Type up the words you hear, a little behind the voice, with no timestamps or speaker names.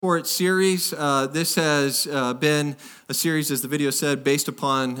For its series. This has been a series, as the video said, based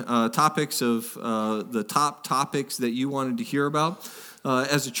upon topics of the top topics that you wanted to hear about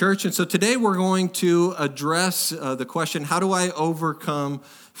as a church. And so today we're going to address the question, how do I overcome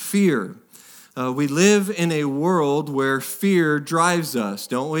fear? We live in a world where fear drives us,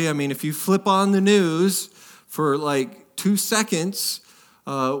 don't we? I mean, if you flip on the news for like 2 seconds,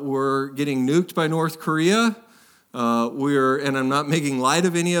 we're getting nuked by North Korea. And I'm not making light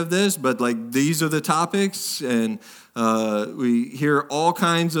of any of this, but like these are the topics, and we hear all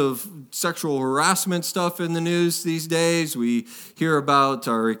kinds of sexual harassment stuff in the news these days. We hear about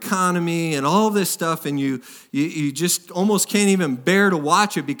our economy and all this stuff, and you just almost can't even bear to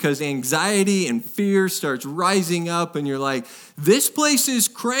watch it because anxiety and fear starts rising up, and you're like, this place is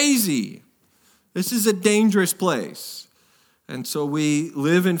crazy. This is a dangerous place. And so we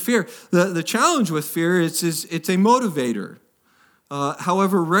live in fear. The challenge with fear is it's a motivator.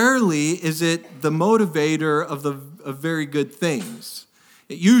 However, rarely is it the motivator of very good things.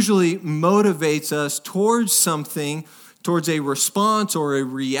 It usually motivates us towards something, towards a response or a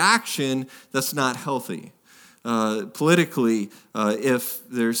reaction that's not healthy. Politically,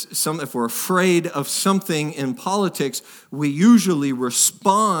 if we're afraid of something in politics, we usually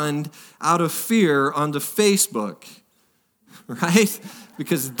respond out of fear onto Facebook. Right?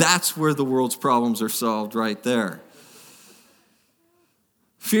 Because that's where the world's problems are solved, right there.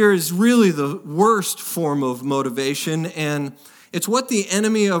 Fear is really the worst form of motivation, and it's what the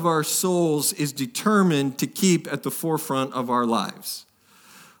enemy of our souls is determined to keep at the forefront of our lives.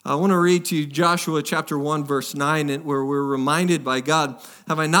 I want to read to you Joshua chapter 1, verse 9, where we're reminded by God,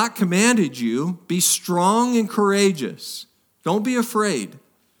 have I not commanded you, be strong and courageous. Don't be afraid.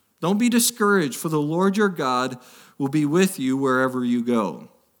 Don't be discouraged, for the Lord your God will be with you wherever you go.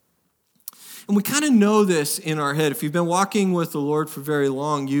 And we kind of know this in our head. If you've been walking with the Lord for very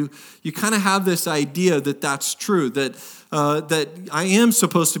long, you kind of have this idea that that's true, that I am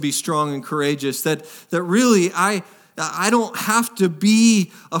supposed to be strong and courageous, that really I don't have to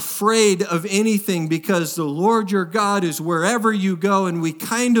be afraid of anything because the Lord your God is wherever you go, and we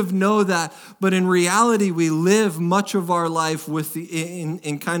kind of know that, but in reality we live much of our life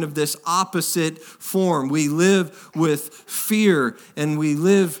in kind of this opposite form. We live with fear, and we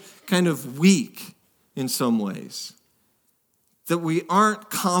live kind of weak in some ways, that we aren't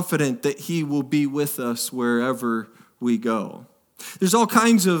confident that He will be with us wherever we go. There's all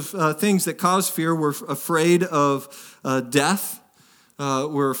kinds of things that cause fear. We're afraid of death.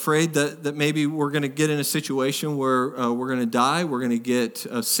 We're afraid that maybe we're going to get in a situation where we're going to die. We're going to get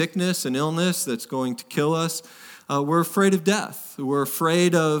a sickness, an illness that's going to kill us. We're afraid of death. We're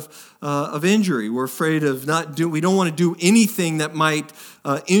afraid of injury. We're afraid of we don't want to do anything that might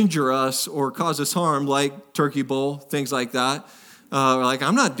injure us or cause us harm, like turkey bowl, things like that. We're like,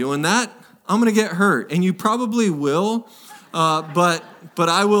 I'm not doing that. I'm going to get hurt. And you probably will. But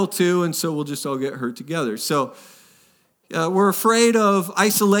I will too, and so we'll just all get hurt together. So we're afraid of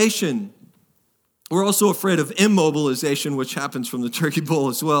isolation. We're also afraid of immobilization, which happens from the turkey bowl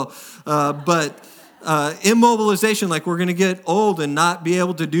as well. But immobilization, like we're going to get old and not be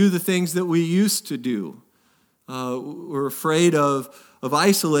able to do the things that we used to do. We're afraid of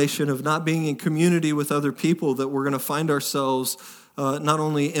isolation, of not being in community with other people, that we're going to find ourselves not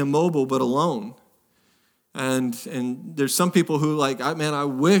only immobile but alone. And there's some people who I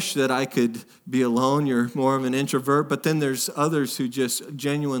wish that I could be alone. You're more of an introvert. But then there's others who just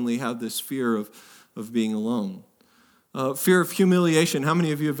genuinely have this fear of being alone. Fear of humiliation. How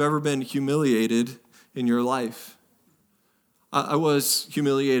many of you have ever been humiliated in your life? I was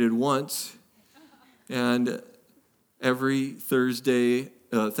humiliated once. And every Thursday,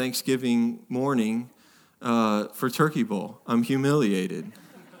 Thanksgiving morning for Turkey Bowl, I'm humiliated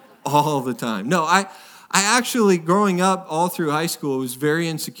all the time. No, I actually, growing up all through high school, was very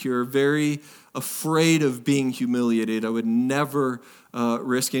insecure, very afraid of being humiliated. I would never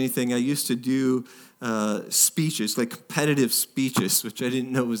risk anything. I used to do speeches, like competitive speeches, which I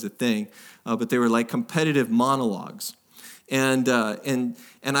didn't know was a thing, but they were like competitive monologues. And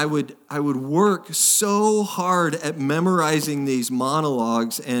I would work so hard at memorizing these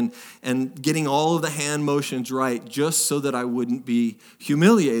monologues and getting all of the hand motions right just so that I wouldn't be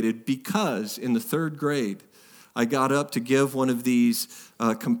humiliated, because in the 3rd grade, I got up to give one of these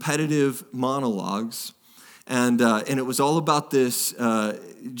competitive monologues, and it was all about this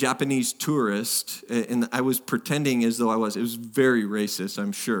Japanese tourist, and I was pretending as though I was. It was very racist,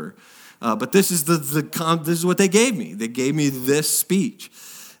 I'm sure. But this is this is what they gave me. They gave me this speech,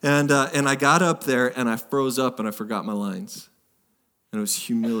 and I got up there and I froze up and I forgot my lines, and I was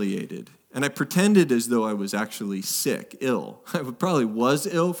humiliated And I pretended as though I was actually sick, ill. I probably was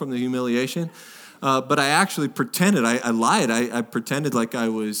ill from the humiliation, but I actually pretended. I lied. I pretended like I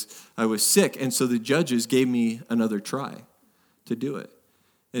was sick. And so the judges gave me another try to do it.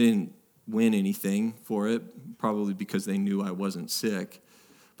 I didn't win anything for it, probably because they knew I wasn't sick.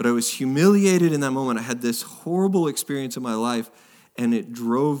 But I was humiliated in that moment. I had this horrible experience in my life, and it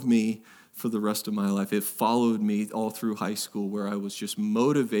drove me for the rest of my life. It followed me all through high school, where I was just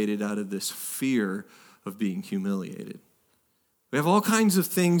motivated out of this fear of being humiliated. We have all kinds of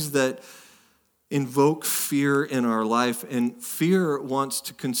things that invoke fear in our life, and fear wants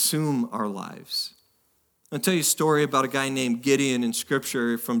to consume our lives. I'll tell you a story about a guy named Gideon in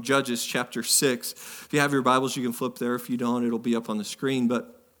Scripture from Judges chapter 6. If you have your Bibles, you can flip there. If you don't, it'll be up on the screen.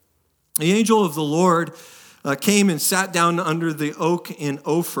 But the angel of the Lord came and sat down under the oak in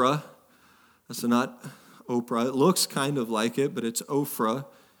Ophrah. That's not Oprah. It looks kind of like it, but it's Ophrah.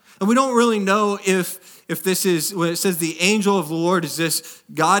 And we don't really know if this is, when it says the angel of the Lord, is this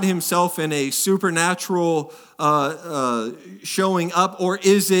God himself in a supernatural showing up, or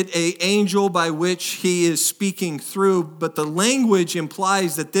is it an angel by which he is speaking through? But the language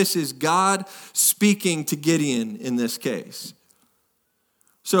implies that this is God speaking to Gideon in this case.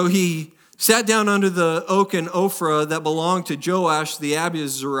 So he sat down under the oak in Ophrah that belonged to Joash the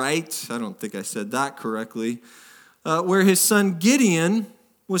Abiezrite. I don't think I said that correctly. Where his son Gideon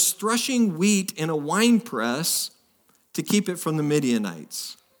was threshing wheat in a winepress to keep it from the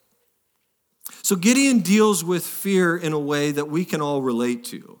Midianites. So Gideon deals with fear in a way that we can all relate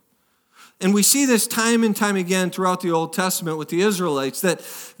to. And we see this time and time again throughout the Old Testament with the Israelites,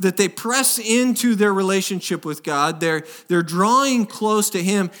 that they press into their relationship with God. They're drawing close to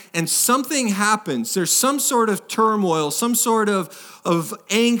him, and something happens. There's some sort of turmoil, some sort of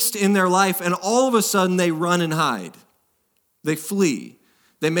angst in their life, and all of a sudden they run and hide. They flee.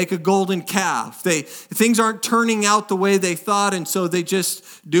 They make a golden calf. Things aren't turning out the way they thought, and so they just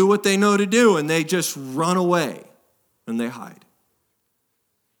do what they know to do, and they just run away, and they hide.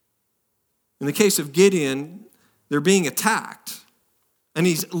 In the case of Gideon, they're being attacked. And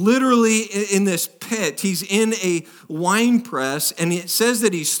he's literally in this pit. He's in a wine press, and it says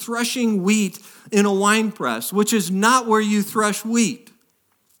that he's threshing wheat in a wine press, which is not where you thresh wheat.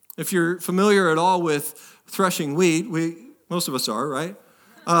 If you're familiar at all with threshing wheat, most of us are, right?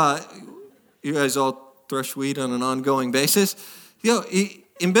 You guys all thresh wheat on an ongoing basis. You know,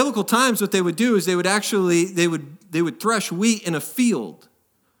 in biblical times, what they would do is they would thresh wheat in a field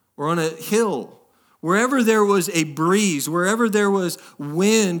or on a hill, wherever there was a breeze, wherever there was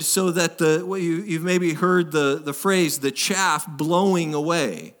wind, so that you've maybe heard the phrase, the chaff blowing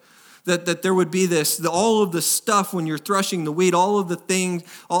away. That there would be all of the stuff when you're threshing the wheat, all of the things,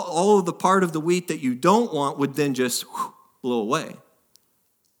 all of the part of the wheat that you don't want would then just blow away.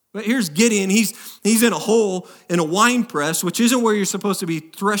 But here's Gideon. He's in a hole in a wine press, which isn't where you're supposed to be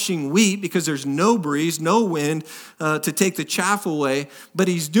threshing wheat, because there's no breeze, no wind to take the chaff away. But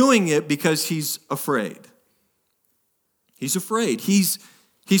he's doing it because he's afraid. He's afraid.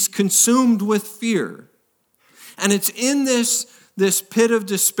 He's consumed with fear. And it's in this pit of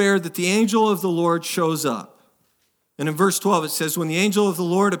despair that the angel of the Lord shows up. And in verse 12 it says, when the angel of the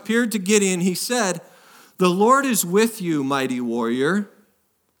Lord appeared to Gideon, he said, "The Lord is with you, mighty warrior."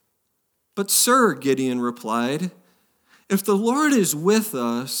 "But sir," Gideon replied, "if the Lord is with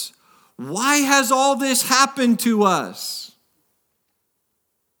us, why has all this happened to us?"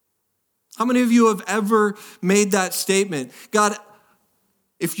 How many of you have ever made that statement? God,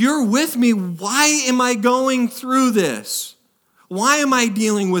 if you're with me, why am I going through this? Why am I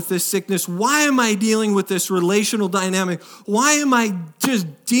dealing with this sickness? Why am I dealing with this relational dynamic? Why am I just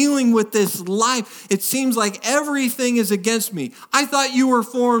dealing with this life? It seems like everything is against me. I thought you were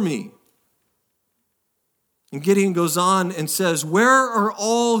for me. And Gideon goes on and says, "Where are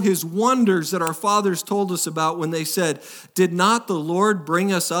all his wonders that our fathers told us about when they said, 'Did not the Lord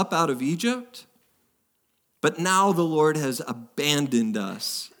bring us up out of Egypt?' But now the Lord has abandoned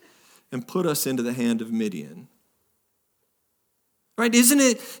us and put us into the hand of Midian." Right? Isn't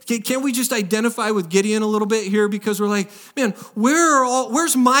it? Can't we just identify with Gideon a little bit here? Because we're like, man,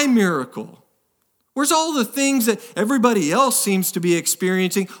 where's my miracle? Where's all the things that everybody else seems to be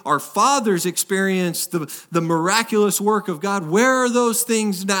experiencing? Our fathers experienced the miraculous work of God. Where are those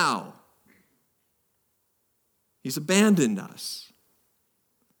things now? He's abandoned us.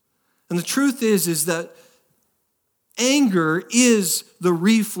 And the truth is that anger is the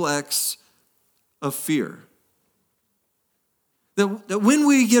reflex of fear. That when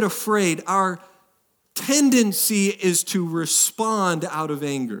we get afraid, our tendency is to respond out of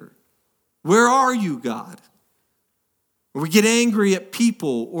anger. Where are you, God? Or we get angry at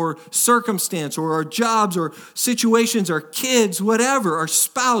people or circumstance or our jobs or situations, our kids, whatever, our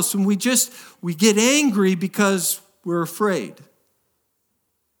spouse, and we get angry because we're afraid.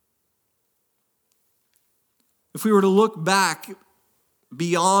 If we were to look back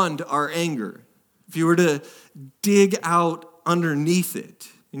beyond our anger, if you were to dig out underneath it,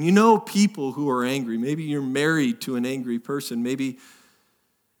 and you know people who are angry, maybe you're married to an angry person, maybe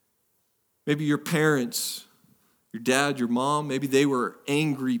your parents, your dad, your mom, maybe they were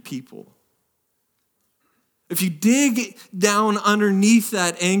angry people. If you dig down underneath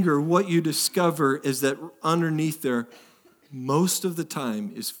that anger, what you discover is that underneath there, most of the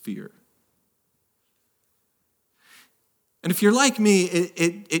time, is fear. And if you're like me,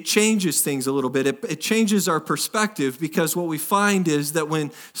 it changes things a little bit. It changes our perspective, because what we find is that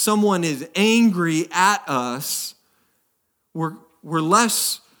when someone is angry at us, we're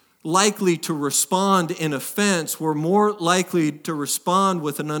less likely to respond in offense. We're more likely to respond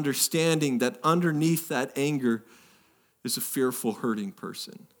with an understanding that underneath that anger is a fearful, hurting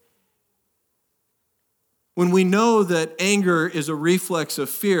person. When we know that anger is a reflex of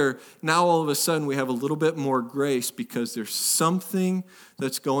fear, now all of a sudden we have a little bit more grace, because there's something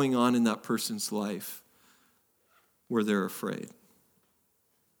that's going on in that person's life where they're afraid.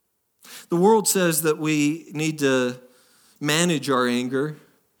 The world says that we need to manage our anger,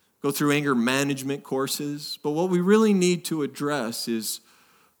 go through anger management courses, but what we really need to address is,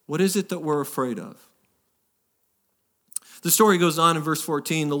 what is it that we're afraid of? The story goes on in verse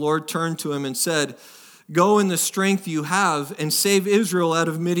 14. The Lord turned to him and said, "Go in the strength you have and save Israel out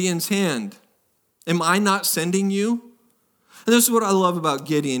of Midian's hand. Am I not sending you?" And this is what I love about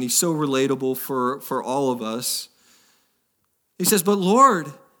Gideon. He's so relatable for all of us. He says, "But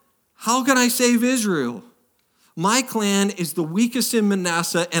Lord, how can I save Israel? My clan is the weakest in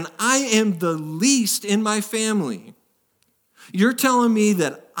Manasseh, and I am the least in my family. You're telling me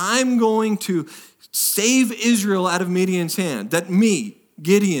that I'm going to save Israel out of Midian's hand? That me,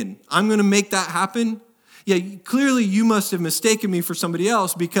 Gideon, I'm going to make that happen? Yeah, clearly you must have mistaken me for somebody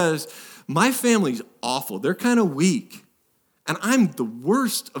else, because my family's awful. They're kind of weak. And I'm the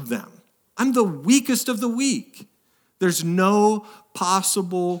worst of them. I'm the weakest of the weak. There's no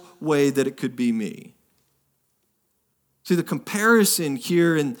possible way that it could be me." See, the comparison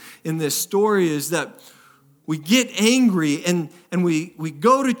here in this story is that we get angry and we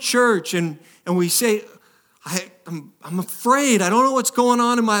go to church and we say, I'm afraid. I don't know what's going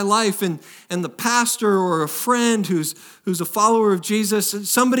on in my life. And the pastor or a friend who's a follower of Jesus,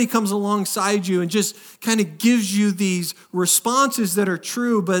 somebody comes alongside you and just kind of gives you these responses that are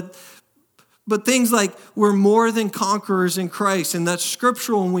true, but things like, we're more than conquerors in Christ, and that's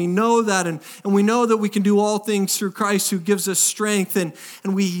scriptural, and we know that, and we know that we can do all things through Christ who gives us strength, and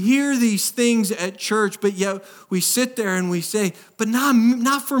we hear these things at church, but yet we sit there and we say, but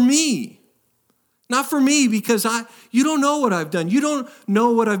not for me. Not for me, because you don't know what I've done. You don't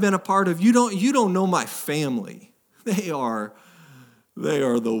know what I've been a part of. You don't know my family. They are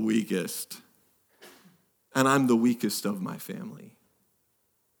the weakest. And I'm the weakest of my family.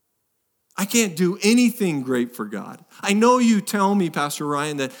 I can't do anything great for God. I know you tell me, Pastor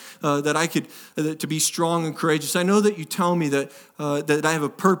Ryan, that I could to be strong and courageous. I know that you tell me that I have a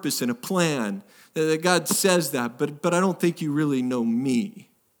purpose and a plan. That God says that, but I don't think you really know me.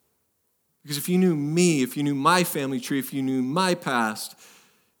 Because if you knew me, if you knew my family tree, if you knew my past,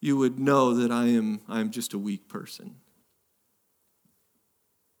 you would know that I am just a weak person.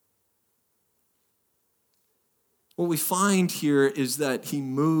 What we find here is that he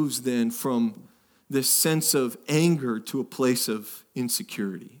moves then from this sense of anger to a place of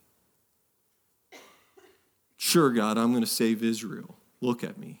insecurity. Sure, God, I'm going to save Israel. Look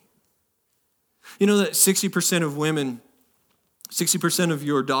at me. You know that 60% of women, 60% of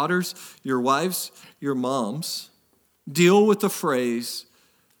your daughters, your wives, your moms, deal with the phrase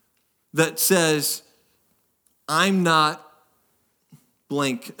that says, I'm not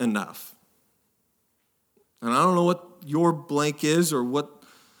blank enough. And I don't know what your blank is or what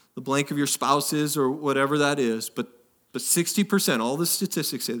the blank of your spouse is or whatever that is, but 60%, all the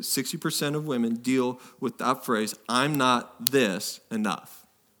statistics say 60% of women deal with that phrase, I'm not this enough.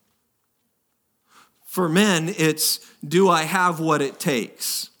 For men, it's, do I have what it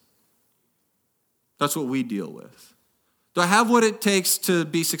takes? That's what we deal with. Do I have what it takes to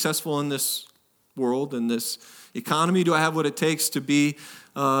be successful in this world, in this economy? Do I have what it takes to be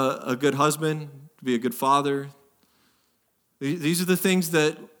a good husband, to be a good father? These are the things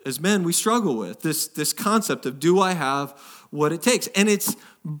that, as men, we struggle with. This concept of, do I have what it takes? And it's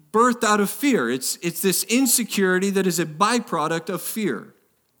birthed out of fear. It's this insecurity that is a byproduct of fear.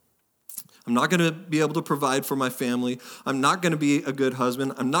 I'm I'm not going to be able to provide for my family. I'm not going to be a good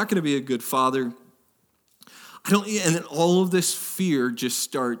husband. I'm not going to be a good father. And then all of this fear just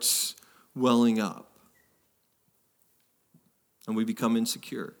starts welling up. And we become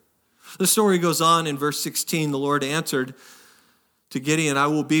insecure. The story goes on in verse 16. The Lord answered to Gideon, I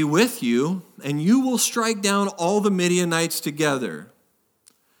will be with you, and you will strike down all the Midianites together.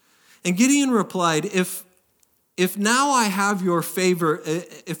 And Gideon replied, If now I have your favor,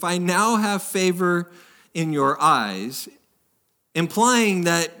 if I now have favor in your eyes, implying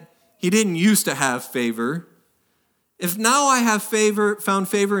that he didn't used to have favor, if now I have found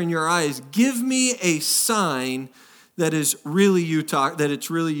favor in your eyes, give me a sign that it's really you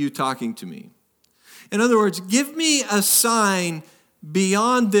talking to me. In other words, give me a sign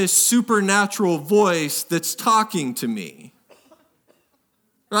beyond this supernatural voice that's talking to me.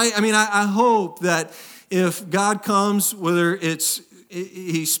 Right? I mean, I hope that if God comes, whether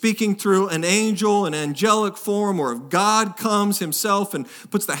he's speaking through an angel, an angelic form, or if God comes himself and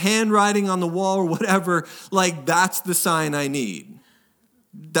puts the handwriting on the wall or whatever, like that's the sign I need.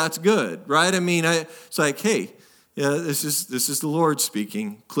 That's good, right? I mean, it's like, hey, yeah, this is the Lord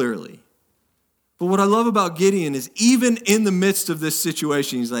speaking clearly. But what I love about Gideon is even in the midst of this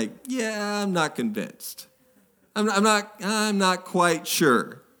situation, he's like, yeah, I'm not convinced. I'm not quite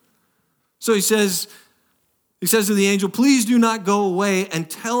sure. So he says to the angel, please do not go away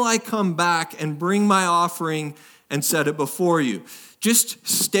until I come back and bring my offering and set it before you. Just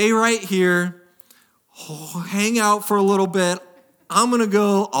stay right here, hang out for a little bit. I'm going to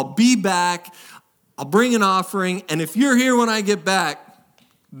go, I'll be back, I'll bring an offering, and if you're here when I get back,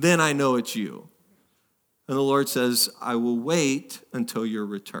 then I know it's you. And the Lord says, I will wait until your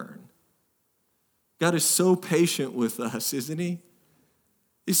return. God is so patient with us, isn't he?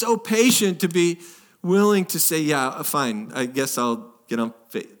 He's so patient to be willing to say, yeah, fine, I guess I'll get on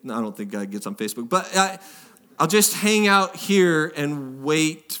I don't think God gets on Facebook, but I'll just hang out here and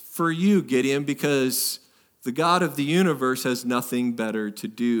wait for you, Gideon, because the God of the universe has nothing better to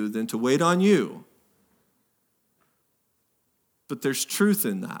do than to wait on you. But there's truth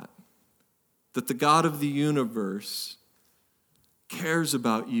in that the God of the universe cares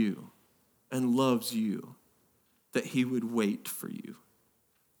about you and loves you, that he would wait for you.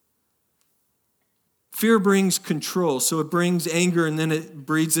 Fear brings control, so it brings anger, and then it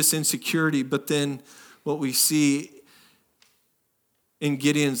breeds this insecurity. But then what we see in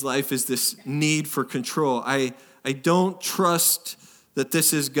Gideon's life is this need for control. I don't trust that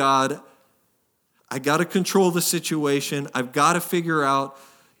this is God. I got to control the situation. I've got to figure out,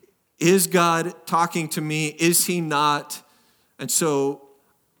 is God talking to me? Is he not? And so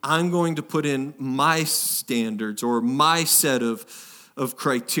I'm going to put in my standards or my set of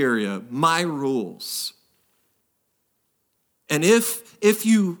criteria, my rules. And if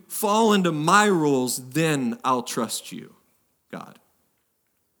you fall into my rules, then I'll trust you, God.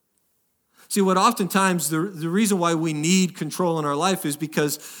 See, what oftentimes the reason why we need control in our life is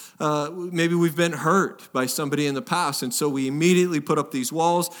because maybe we've been hurt by somebody in the past, and so we immediately put up these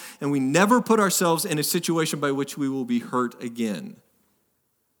walls, and we never put ourselves in a situation by which we will be hurt again.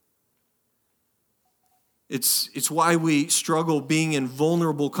 It's why we struggle being in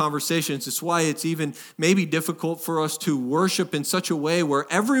vulnerable conversations. It's why it's even maybe difficult for us to worship in such a way where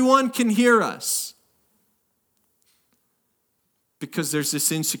everyone can hear us. Because there's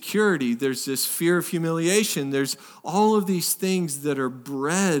this insecurity, there's this fear of humiliation, there's all of these things that are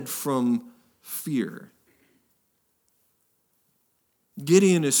bred from fear.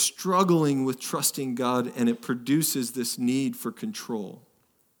 Gideon is struggling with trusting God, and it produces this need for control.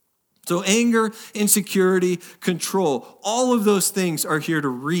 So anger, insecurity, control, all of those things are here to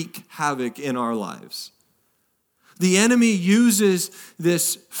wreak havoc in our lives. The enemy uses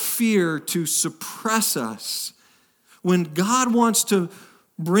this fear to suppress us when God wants to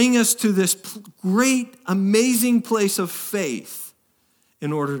bring us to this great, amazing place of faith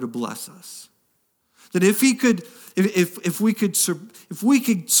in order to bless us. That if we could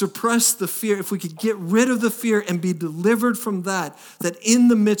suppress the fear, if we could get rid of the fear and be delivered from that in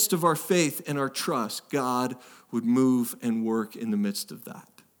the midst of our faith and our trust, God would move and work in the midst of that.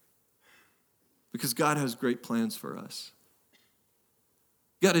 Because God has great plans for us.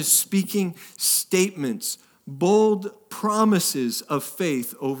 God is speaking statements, bold promises of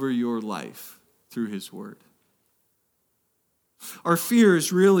faith over your life through his word. Our fear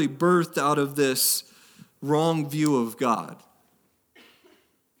is really birthed out of this wrong view of God.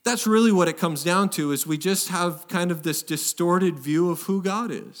 That's really what it comes down to, is we just have kind of this distorted view of who God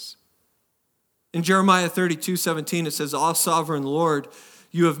is. In Jeremiah 32:17, it says, "All sovereign Lord,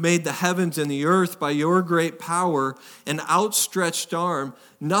 You have made the heavens and the earth by your great power and outstretched arm.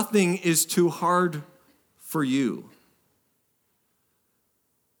 Nothing is too hard for you.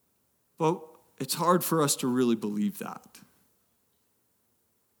 But it's hard for us to really believe that.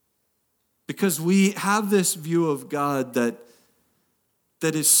 Because we have this view of God that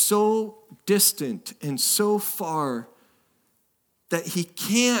is so distant and so far that he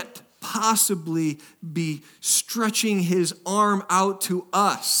can't possibly be stretching his arm out to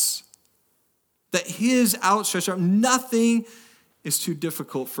us. That his outstretched arm, nothing is too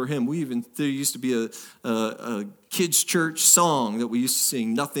difficult for him. There used to be a kids' church song that we used to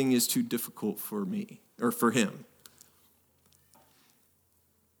sing, nothing is too difficult for me, or for him.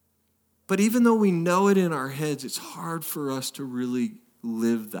 But even though we know it in our heads, it's hard for us to really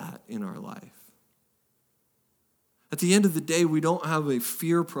live that in our life. At the end of the day, we don't have a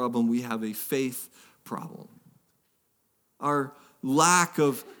fear problem, we have a faith problem. Our lack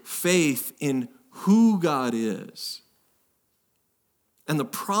of faith in who God is and the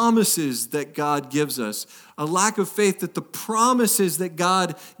promises that God gives us, a lack of faith that the promises that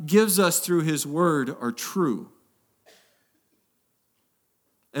God gives us through his word are true.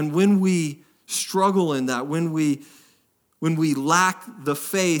 And when we struggle in that, when we lack the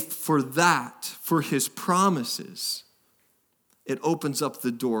faith for that, for his promises, it opens up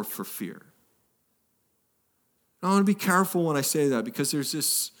the door for fear. I want to be careful when I say that, because there's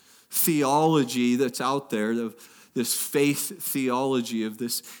this theology that's out there, this faith theology of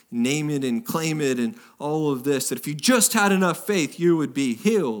this name it and claim it and all of this, that if you just had enough faith, you would be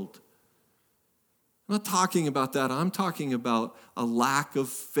healed. I'm not talking about that. I'm talking about a lack of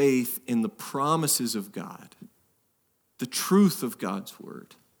faith in the promises of God, the truth of God's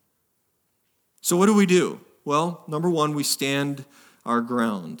word. So what do? Well, number one, we stand our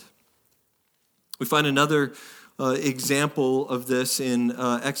ground. We find another example of this in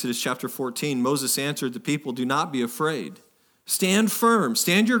Exodus chapter 14. Moses answered the people, "Do not be afraid. Stand firm,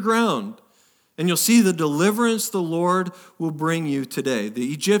 stand your ground, and you'll see the deliverance the Lord will bring you today.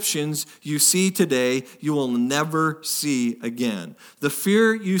 The Egyptians you see today, you will never see again. The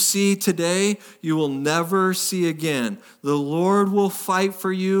fear you see today, you will never see again. The Lord will fight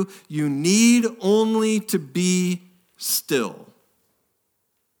for you. You need only to be still."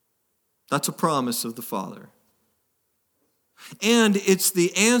 That's a promise of the Father. And it's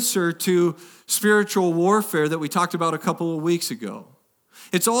the answer to spiritual warfare that we talked about a couple of weeks ago.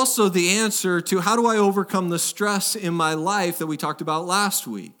 It's also the answer to how do I overcome the stress in my life that we talked about last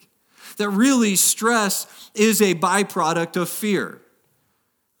week. That really stress is a byproduct of fear.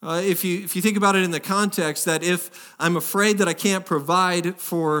 If you think about it in the context that if I'm afraid that I can't provide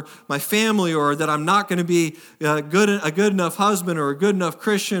for my family, or that I'm not going to be a good enough husband or a good enough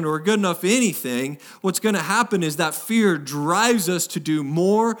Christian or a good enough anything, what's going to happen is that fear drives us to do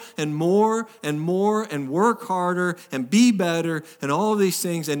more and more and more and work harder and be better and all of these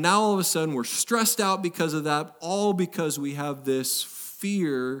things. And now all of a sudden we're stressed out because of that, all because we have this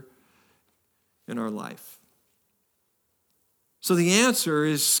fear in our life. So the answer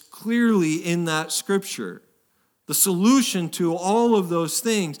is clearly in that scripture. The solution to all of those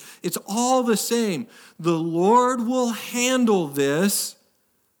things, it's all the same. The Lord will handle this.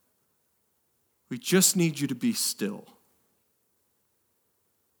 We just need you to be still.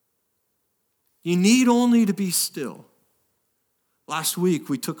 You need only to be still. Last week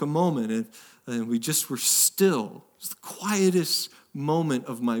we took a moment and we just were still. It was the quietest moment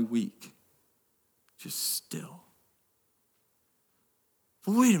of my week. Just still.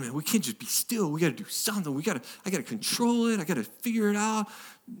 But wait a minute, we can't just be still. We got to do something. I got to control it. I got to figure it out.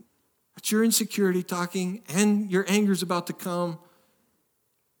 That's your insecurity talking, and your anger's about to come.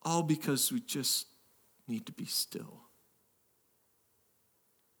 All because we just need to be still.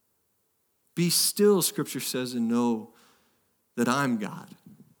 Be still, Scripture says, and know that I'm God.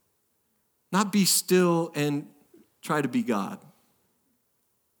 Not be still and try to be God.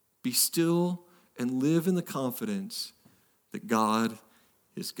 Be still and live in the confidence that God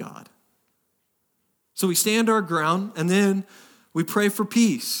is God. So we stand our ground, and then we pray for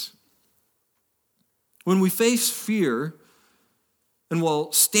peace. When we face fear, and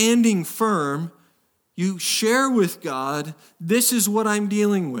while standing firm, you share with God, this is what I'm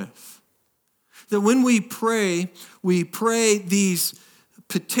dealing with. That when we pray these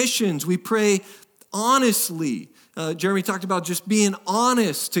petitions, we pray honestly. Jeremy talked about just being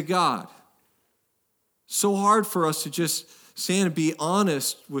honest to God. So hard for us to just stand and be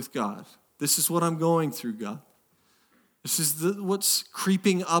honest with God. This is what I'm going through, God. This is what's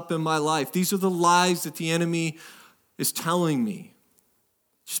creeping up in my life. These are the lies that the enemy is telling me.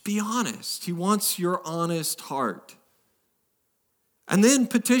 Just be honest. He wants your honest heart. And then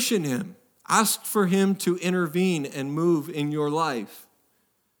petition him. Ask for him to intervene and move in your life.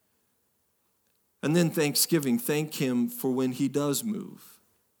 And then thanksgiving. Thank him for when he does move.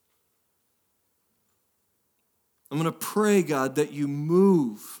 I'm going to pray, God, that you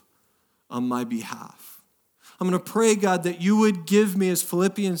move on my behalf. I'm going to pray, God, that you would give me, as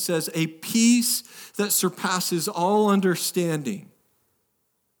Philippians says, a peace that surpasses all understanding.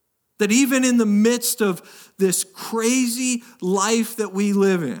 That even in the midst of this crazy life that we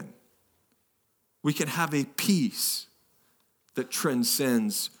live in, we can have a peace that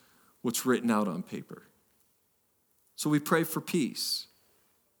transcends what's written out on paper. So we pray for peace.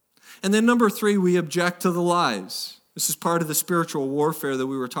 And then number 3, we object to the lies. This is part of the spiritual warfare that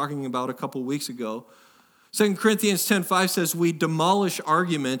we were talking about a couple weeks ago. 2 Corinthians 10:5 says, we demolish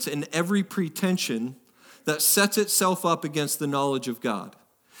arguments and every pretension that sets itself up against the knowledge of God.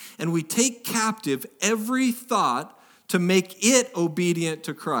 And we take captive every thought to make it obedient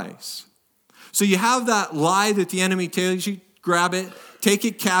to Christ. So you have that lie that the enemy tells you, grab it, take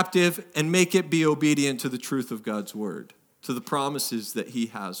it captive, and make it be obedient to the truth of God's word, to the promises that he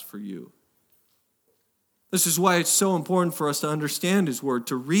has for you. This is why it's so important for us to understand his word,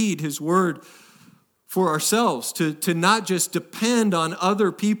 to read his word for ourselves, to not just depend on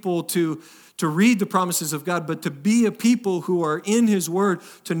other people to read the promises of God, but to be a people who are in his word,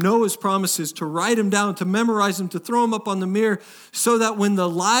 to know his promises, to write them down, to memorize them, to throw them up on the mirror, so that when the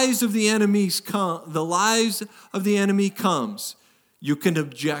lies of the enemy comes, you can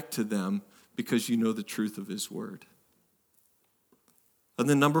object to them because you know the truth of his word. And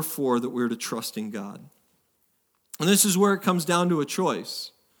then number 4, that we're to trust in God. And this is where it comes down to a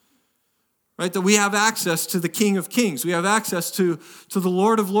choice. Right? That we have access to the King of Kings. We have access to the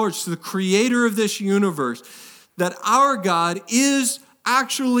Lord of Lords, to the creator of this universe. That our God is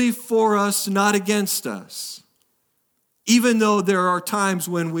actually for us, not against us. Even though there are times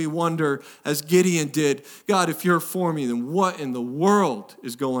when we wonder, as Gideon did, God, if you're for me, then what in the world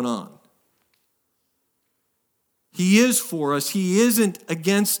is going on? He is for us. He isn't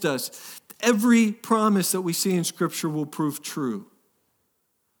against us. Every promise that we see in Scripture will prove true.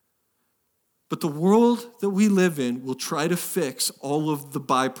 But the world that we live in will try to fix all of the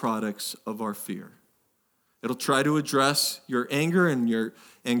byproducts of our fear. It'll try to address your anger and your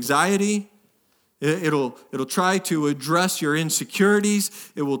anxiety. It'll try to address your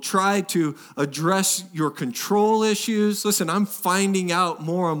insecurities. It will try to address your control issues. Listen, I'm finding out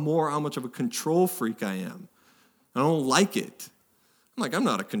more and more how much of a control freak I am. I don't like it. I'm like, I'm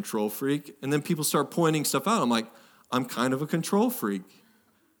not a control freak. And then people start pointing stuff out. I'm like, I'm kind of a control freak.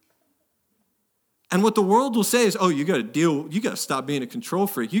 And what the world will say is, oh, you got to stop being a control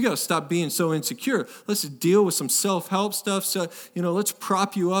freak. You got to stop being so insecure. Let's deal with some self-help stuff. So, let's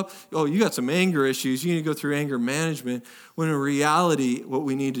prop you up. Oh, you got some anger issues. You need to go through anger management. When in reality, what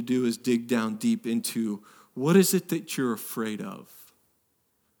we need to do is dig down deep into what is it that you're afraid of?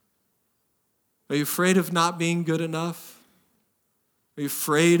 Are you afraid of not being good enough? Are you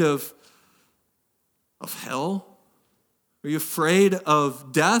afraid of hell? Are you afraid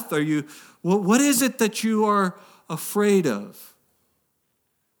of death? What is it that you are afraid of?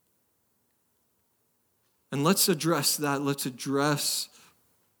 And let's address that. Let's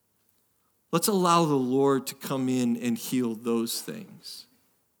allow the Lord to come in and heal those things.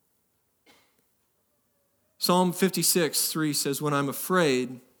 Psalm 56:3 says, when I'm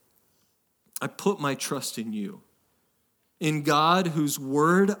afraid, I put my trust in you. In God, whose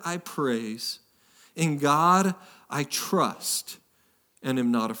word I praise, in God I trust and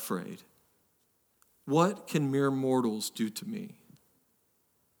am not afraid. What can mere mortals do to me?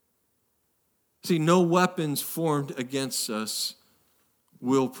 See, no weapons formed against us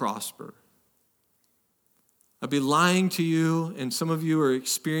will prosper. I'd be lying to you, and some of you are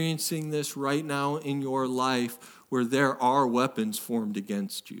experiencing this right now in your life where there are weapons formed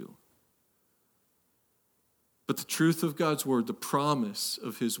against you. But the truth of God's word, the promise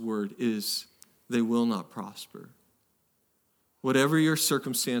of his word is they will not prosper. Whatever your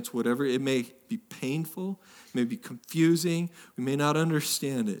circumstance, whatever it may be painful, it may be confusing, we may not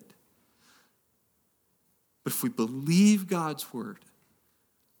understand it. But if we believe God's word,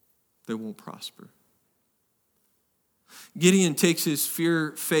 they won't prosper. Gideon takes his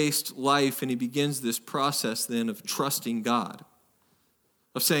fear-faced life and he begins this process then of trusting God.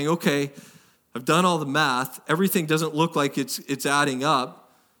 Of saying, okay, I've done all the math. Everything doesn't look like it's adding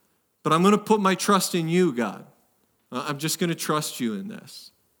up. But I'm going to put my trust in you, God. I'm just going to trust you in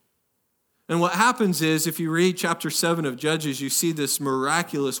this. And what happens is, if you read chapter 7 of Judges, you see this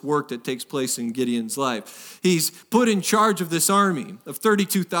miraculous work that takes place in Gideon's life. He's put in charge of this army of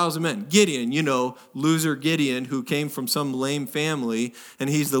 32,000 men. Gideon, loser Gideon, who came from some lame family, and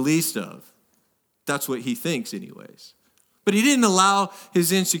he's the least of. That's what he thinks anyways. But he didn't allow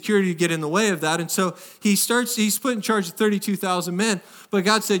his insecurity to get in the way of that. And so he's put in charge of 32,000 men. But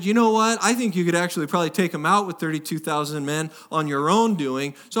God said, you know what? I think you could actually probably take them out with 32,000 men on your own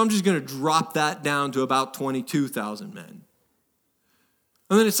doing. So I'm just going to drop that down to about 22,000 men.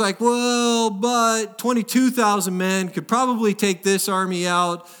 And then it's like, well, but 22,000 men could probably take this army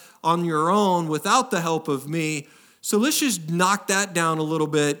out on your own without the help of me. So let's just knock that down a little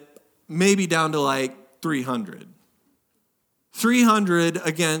bit, maybe down to like 300. 300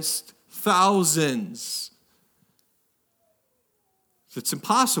 against thousands. It's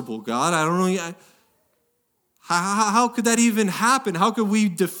impossible, God. I don't know. How could that even happen? How could we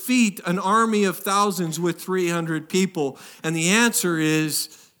defeat an army of thousands with 300 people? And the answer is,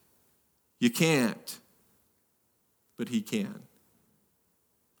 you can't. But he can.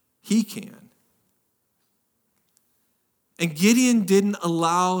 He can. And Gideon didn't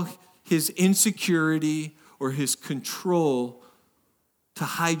allow his insecurity or his control to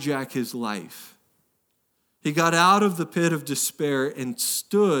hijack his life. He got out of the pit of despair and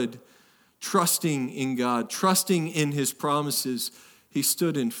stood trusting in God, trusting in his promises. He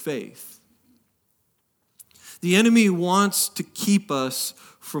stood in faith. The enemy wants to keep us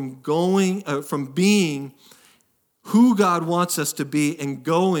from being who God wants us to be and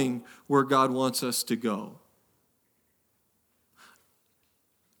going where God wants us to go.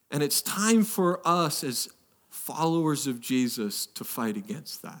 And it's time for us as followers of Jesus to fight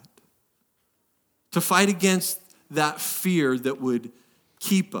against that. To fight against that fear that would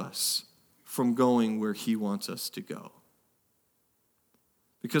keep us from going where he wants us to go.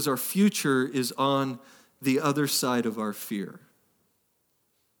 Because our future is on the other side of our fear.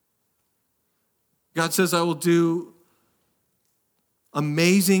 God says, I will do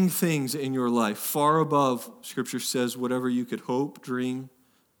amazing things in your life, far above, Scripture says, whatever you could hope, dream,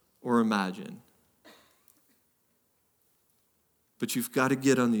 or imagine. But you've got to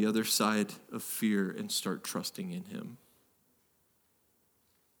get on the other side of fear and start trusting in him.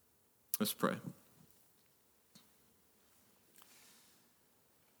 Let's pray.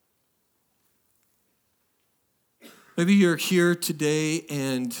 Maybe you're here today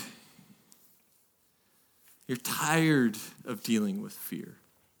and you're tired of dealing with fear.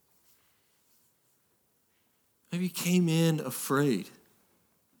 Maybe you came in afraid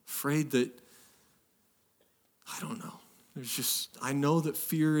that, I don't know. I know that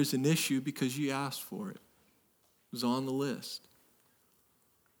fear is an issue because you asked for it. It was on the list.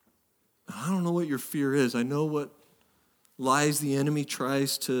 I don't know what your fear is. I know what lies the enemy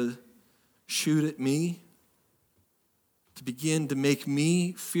tries to shoot at me to begin to make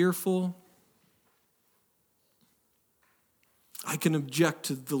me fearful. I can object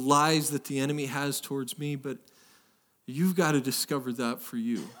to the lies that the enemy has towards me, but you've got to discover that for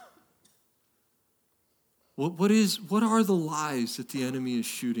you. What are the lies that the enemy is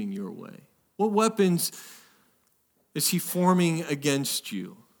shooting your way? What weapons is he forming against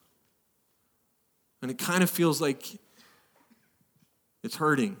you? And it kind of feels like it's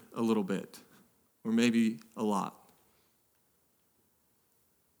hurting a little bit, or maybe a lot.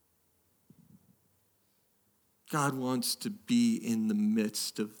 God wants to be in the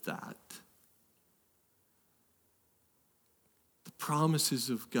midst of that. The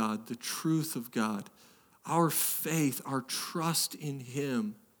promises of God, the truth of God, our faith, our trust in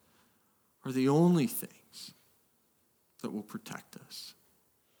him are the only things that will protect us.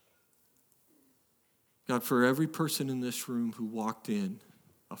 God, for every person in this room who walked in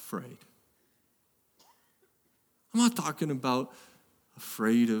afraid, I'm not talking about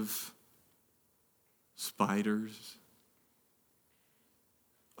afraid of spiders,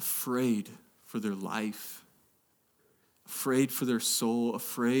 afraid for their life, afraid for their soul,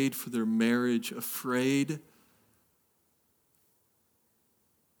 afraid for their marriage, afraid.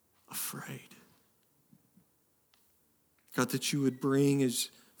 God, that you would bring, as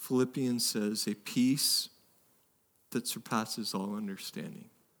Philippians says, a peace that surpasses all understanding.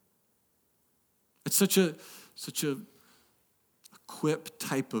 It's such a quip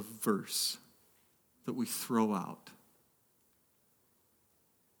type of verse that we throw out.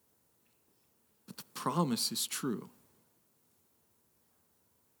 But the promise is true.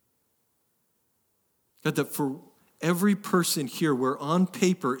 God, that for every person here, where on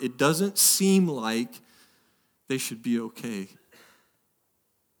paper it doesn't seem like they should be okay,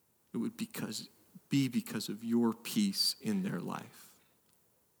 it would be because of your peace in their life.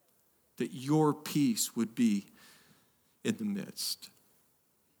 that your peace would be in the midst.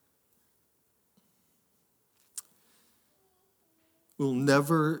 We'll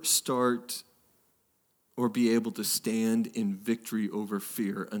never start or be able to stand in victory over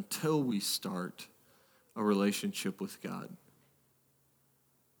fear until we start a relationship with God.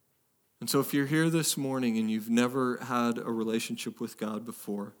 And so if you're here this morning and you've never had a relationship with God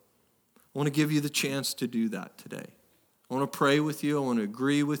before, I want to give you the chance to do that today. I want to pray with you. I want to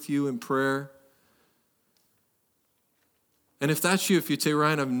agree with you in prayer. And if that's you, if you'd say,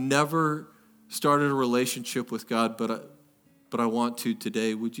 Ryan, I've never started a relationship with God, but I want to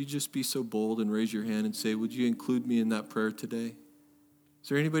today, would you just be so bold and raise your hand and say, would you include me in that prayer today? Is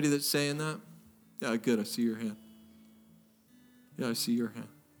there anybody that's saying that? Yeah, good. I see your hand. Yeah, I see your hand.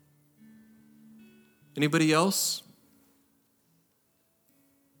 Anybody else?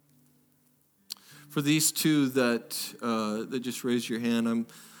 For these two that just raised your hand, I'm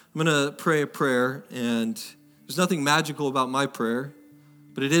going to pray a prayer, and there's nothing magical about my prayer,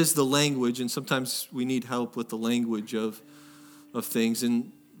 but it is the language, and sometimes we need help with the language of things.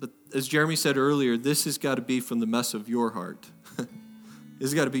 But as Jeremy said earlier, this has got to be from the mess of your heart. This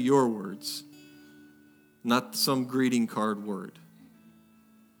has got to be your words, not some greeting card word.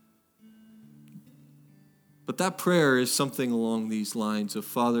 But that prayer is something along these lines of,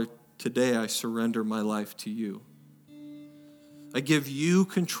 Father, today I surrender my life to you. I give you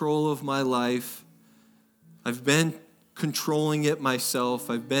control of my life. I've been controlling it myself.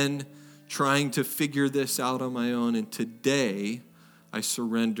 I've been trying to figure this out on my own. And today I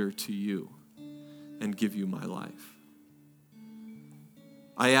surrender to you and give you my life.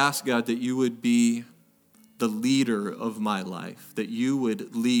 I ask, God, that you would be the leader of my life, that you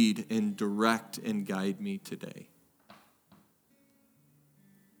would lead and direct and guide me today.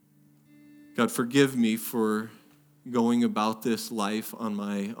 God, forgive me for going about this life on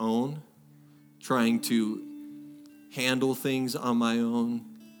my own, trying to handle things on my own,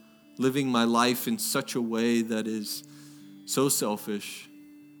 living my life in such a way that is so selfish.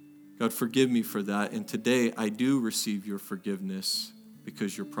 God, forgive me for that. And today I do receive your forgiveness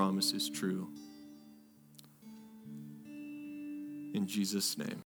because your promise is true. In Jesus' name.